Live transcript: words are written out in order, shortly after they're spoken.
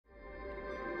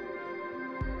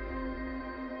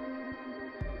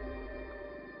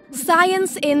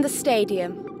Science in the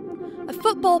stadium. A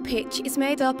football pitch is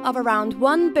made up of around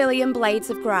 1 billion blades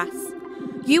of grass.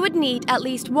 You would need at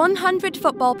least 100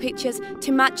 football pitches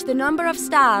to match the number of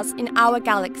stars in our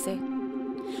galaxy.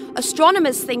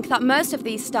 Astronomers think that most of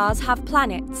these stars have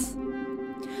planets.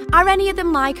 Are any of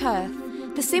them like Earth?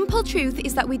 The simple truth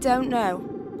is that we don't know.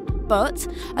 But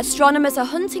astronomers are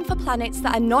hunting for planets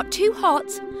that are not too hot,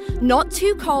 not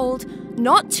too cold,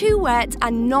 not too wet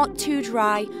and not too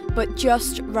dry, but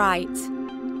just right.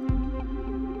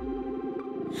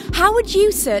 How would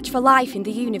you search for life in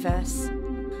the universe?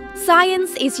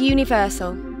 Science is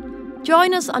universal.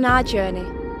 Join us on our journey.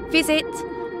 Visit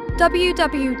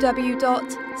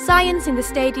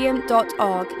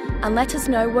www.scienceinthestadium.org and let us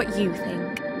know what you think.